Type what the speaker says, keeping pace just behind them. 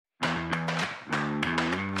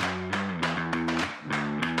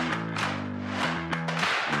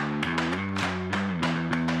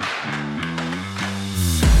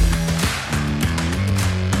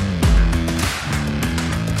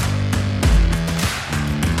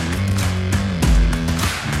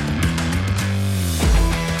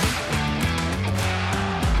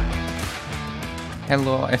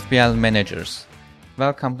Hello FPL managers.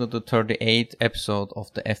 Welcome to the 38th episode of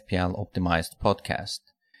the FPL Optimized podcast.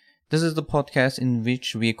 This is the podcast in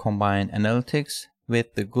which we combine analytics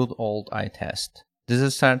with the good old eye test. This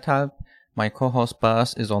is Sertalp. My co-host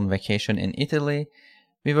Bas is on vacation in Italy.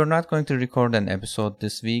 We were not going to record an episode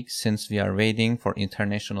this week since we are waiting for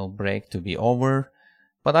international break to be over,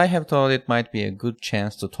 but I have thought it might be a good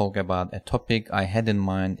chance to talk about a topic I had in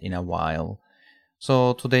mind in a while.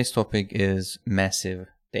 So today's topic is massive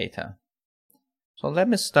data. So let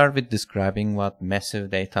me start with describing what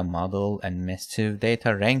massive data model and massive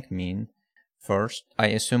data rank mean. First, I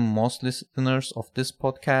assume most listeners of this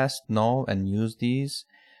podcast know and use these,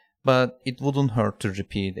 but it wouldn't hurt to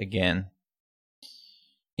repeat again.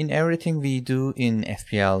 In everything we do in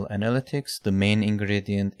FPL analytics, the main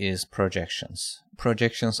ingredient is projections.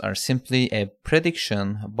 Projections are simply a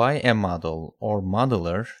prediction by a model or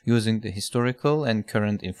modeler using the historical and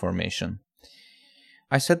current information.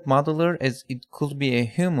 I said modeler as it could be a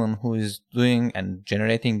human who is doing and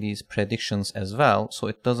generating these predictions as well, so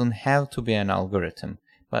it doesn't have to be an algorithm,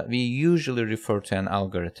 but we usually refer to an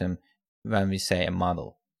algorithm when we say a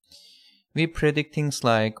model. We predict things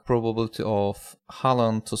like probability of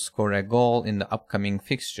Haaland to score a goal in the upcoming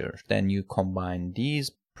fixture. Then you combine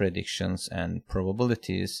these predictions and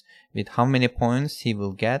probabilities with how many points he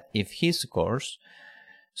will get if he scores.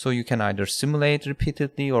 So you can either simulate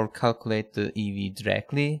repeatedly or calculate the EV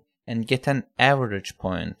directly and get an average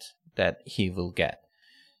point that he will get.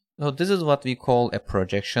 So this is what we call a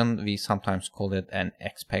projection. We sometimes call it an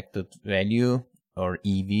expected value or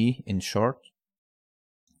EV in short.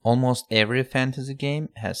 Almost every fantasy game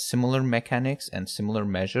has similar mechanics and similar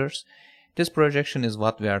measures. This projection is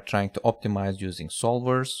what we are trying to optimize using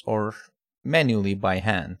solvers or manually by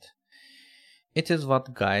hand. It is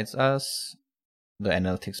what guides us, the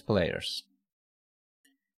analytics players.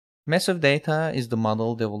 Massive data is the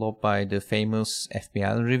model developed by the famous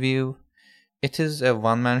FPLReview. It is a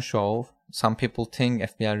one-man show. Some people think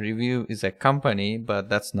FPLReview is a company, but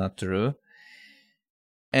that's not true.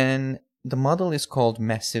 And the model is called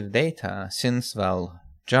massive data since,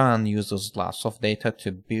 John uses lots of data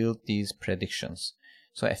to build these predictions.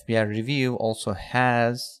 So FPLReview also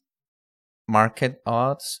has market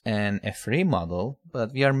odds and a free model,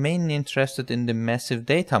 but we are mainly interested in the massive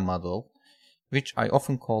data model, which I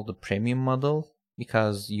often call the premium model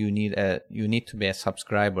because you need to be a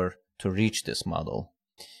subscriber to reach this model.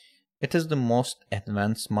 It is the most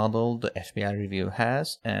advanced model the FPLReview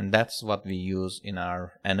has, and that's what we use in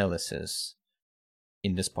our analysis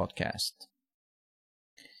in this podcast.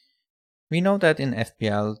 We know that in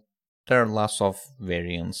FPL there are lots of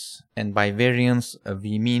variants, and by variance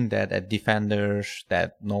we mean that a defender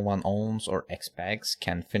that no one owns or expects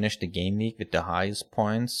can finish the game week with the highest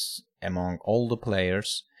points among all the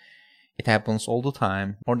players. It happens all the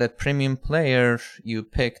time. Or that premium player you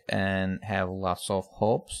picked and have lots of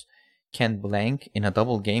hopes can blank in a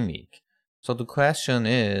double game week. So the question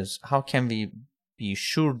is, how can we be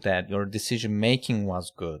sure that your decision making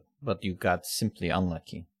was good, but you got simply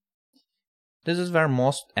unlucky? This is where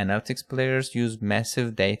most analytics players use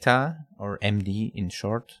massive data, or MD in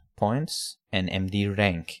short, points, and MD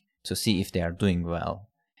rank to see if they are doing well.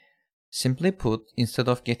 Simply put, instead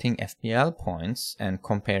of getting FPL points and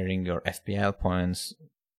comparing your FPL points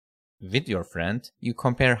with your friend, you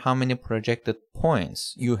compare how many projected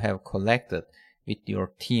points you have collected with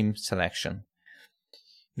your team selection.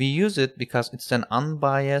 We use it because it's an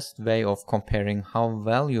unbiased way of comparing how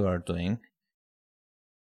well you are doing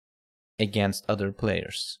against other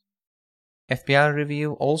players.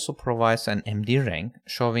 FPLReview also provides an MD rank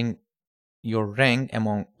showing your rank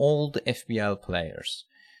among all the FPL players.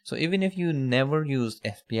 So even if you never used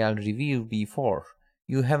FPLReview before,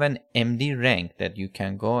 you have an MD rank that you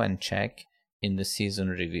can go and check in the season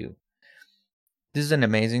review. This is an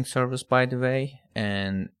amazing service, by the way,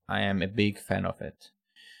 and I am a big fan of it.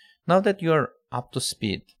 Now that you are up to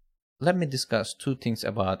speed, let me discuss two things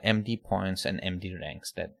about MD points and MD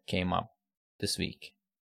ranks that came up this week.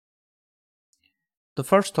 The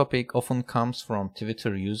first topic often comes from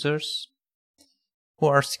Twitter users who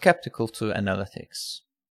are skeptical to analytics.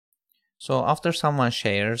 So after someone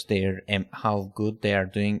shares how good they are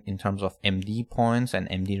doing in terms of MD points and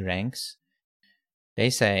MD ranks,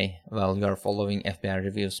 they say, you are following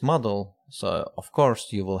FPLReview's model, so of course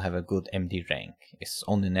you will have a good MD rank. It's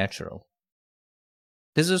only natural.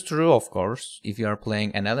 This is true, of course. If you are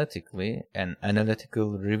playing analytically, an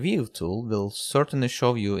analytical review tool will certainly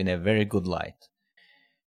show you in a very good light.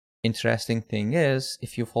 Interesting thing is,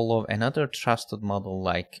 if you follow another trusted model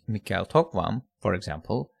like Michael Tokvam, for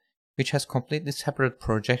example, which has completely separate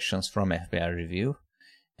projections from FPLReview,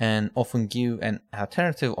 and often give an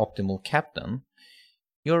alternative optimal captain,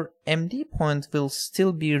 your MD point will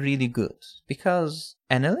still be really good because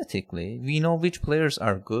analytically we know which players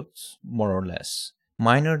are good, more or less.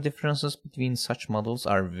 Minor differences between such models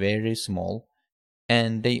are very small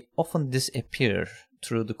and they often disappear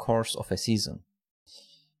through the course of a season.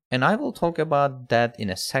 And I will talk about that in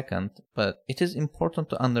a second, but it is important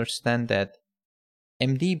to understand that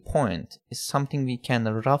MD point is something we can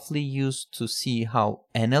roughly use to see how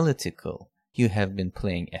analytical you have been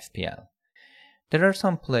playing FPL. There are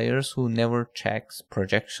some players who never check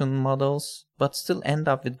projection models, but still end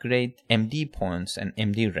up with great MD points and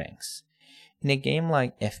MD ranks. In a game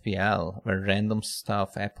like FPL, where random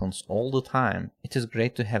stuff happens all the time, it is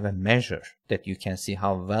great to have a measure that you can see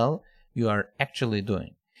how well you are actually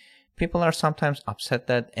doing. People are sometimes upset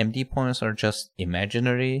that MD points are just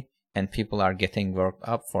imaginary and people are getting worked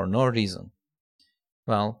up for no reason.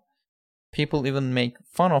 Well, people even make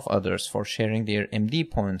fun of others for sharing their MD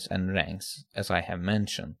points and ranks, as I have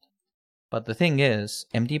mentioned. But the thing is,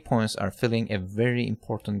 MD points are filling a very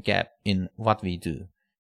important gap in what we do.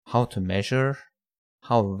 How to measure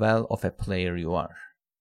how well of a player you are.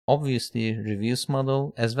 Obviously, reviews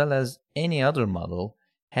model, as well as any other model,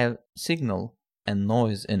 have signal and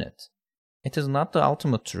noise in it. It is not the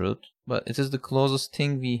ultimate truth, but it is the closest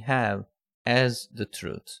thing we have as the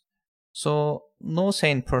truth. So, no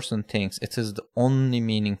sane person thinks it is the only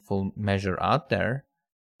meaningful measure out there,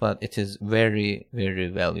 but it is very, very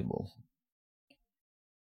valuable.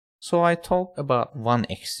 So I talked about one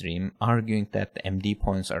extreme, arguing that the MD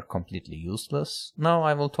points are completely useless. Now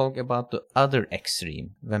I will talk about the other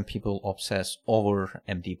extreme, when people obsess over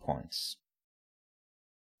MD points.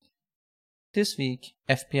 This week,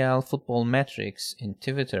 FPL Football Metrics in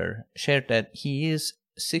Twitter shared that he is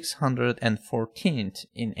 614th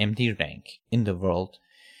in MD rank in the world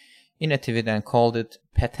in a tweet and called it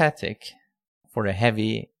pathetic for a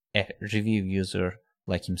heavy review user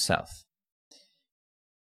like himself.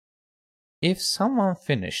 If someone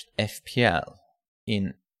finished FPL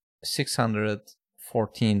in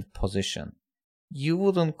 614th position, you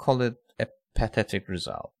wouldn't call it a pathetic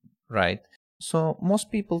result, right? So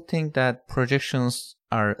most people think that projections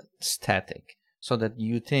are static, so that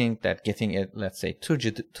you think that getting a, let's say,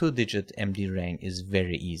 two-digit MD rank is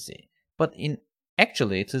very easy. But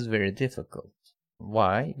actually it is very difficult.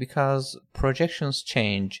 Why? Because projections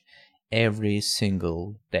change every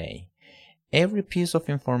single day. Every piece of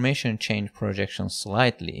information changes projections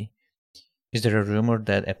slightly. Is there a rumor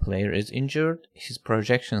that a player is injured? His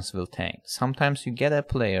projections will tank. Sometimes you get a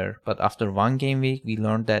player, but after one game week, we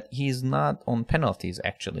learn that he is not on penalties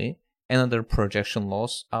actually. Another projection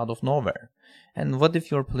loss out of nowhere. And what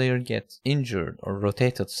if your player gets injured or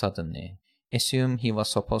rotated suddenly? Assume he was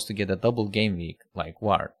supposed to get a double game week like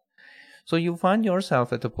Ward. So you find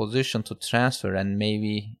yourself at a position to transfer and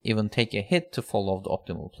maybe even take a hit to follow the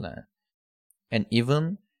optimal plan. And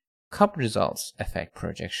even cup results affect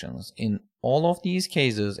projections. In all of these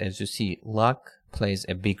cases, as you see, luck plays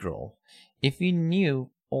a big role. If we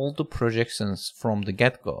knew all the projections from the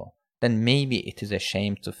get-go, then maybe it is a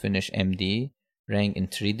shame to finish MD rank in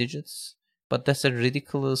 3 digits, but that's a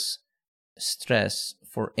ridiculous stress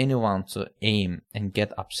for anyone to aim and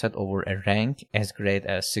get upset over a rank as great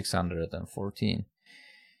as 614.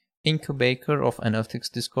 Incubator of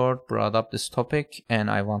Analytics Discord brought up this topic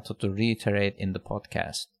and I wanted to reiterate in the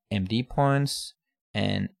podcast. MD points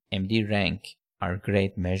and MD rank are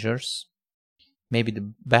great measures, maybe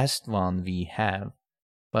the best one we have,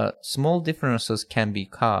 but small differences can be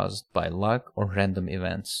caused by luck or random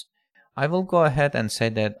events. I will go ahead and say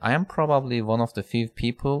that I am probably one of the few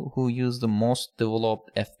people who use the most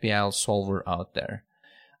developed FPL solver out there.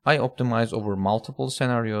 I optimize over multiple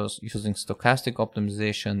scenarios using stochastic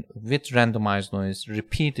optimization with randomized noise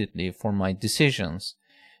repeatedly for my decisions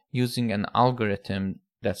using an algorithm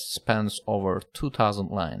that spans over 2000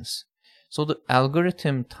 lines. So the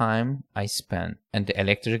algorithm time I spend and the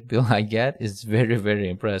electric bill I get is very, very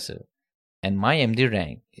impressive. And my MD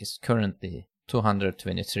rank is currently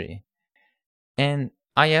 223. And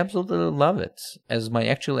I absolutely love it, as my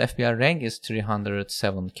actual FPL rank is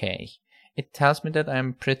 307k. It tells me that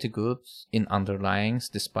I'm pretty good in underlyings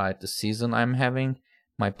despite the season I'm having.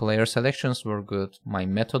 My player selections were good, my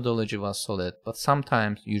methodology was solid, but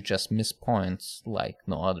sometimes you just miss points like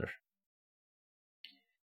no other.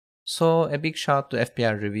 So a big shout to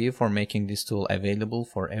FPLReview for making this tool available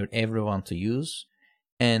for everyone to use,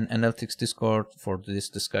 and Analytics Discord for this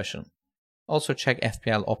discussion. Also check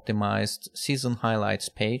FPL Optimized Season Highlights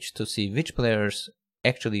page to see which players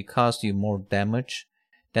actually caused you more damage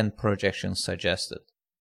than projections suggested.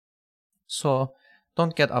 So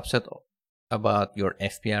don't get upset about your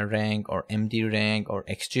FPL rank or MD rank or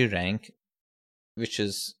XG rank, which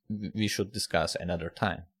is we should discuss another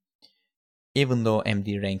time. Even though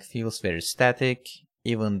MD rank feels very static,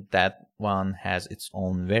 even that one has its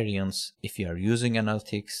own variance. If you are using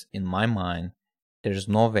analytics, in my mind, there's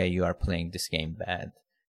no way you are playing this game bad.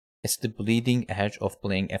 It's the bleeding edge of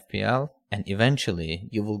playing FPL, and eventually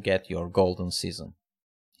you will get your golden season.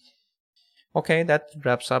 Okay, that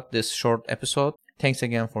wraps up this short episode. Thanks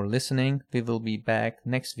again for listening. We will be back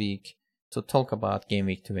next week to talk about Game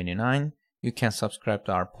Week 29. You can subscribe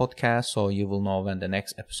to our podcast so you will know when the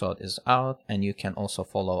next episode is out, and you can also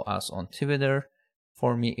follow us on Twitter.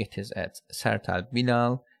 For me, it is at Sertalp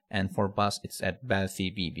Bilal, and for Bas, it's at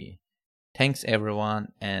BelfiBB. Thanks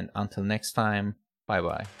everyone, and until next time, bye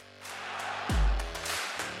bye.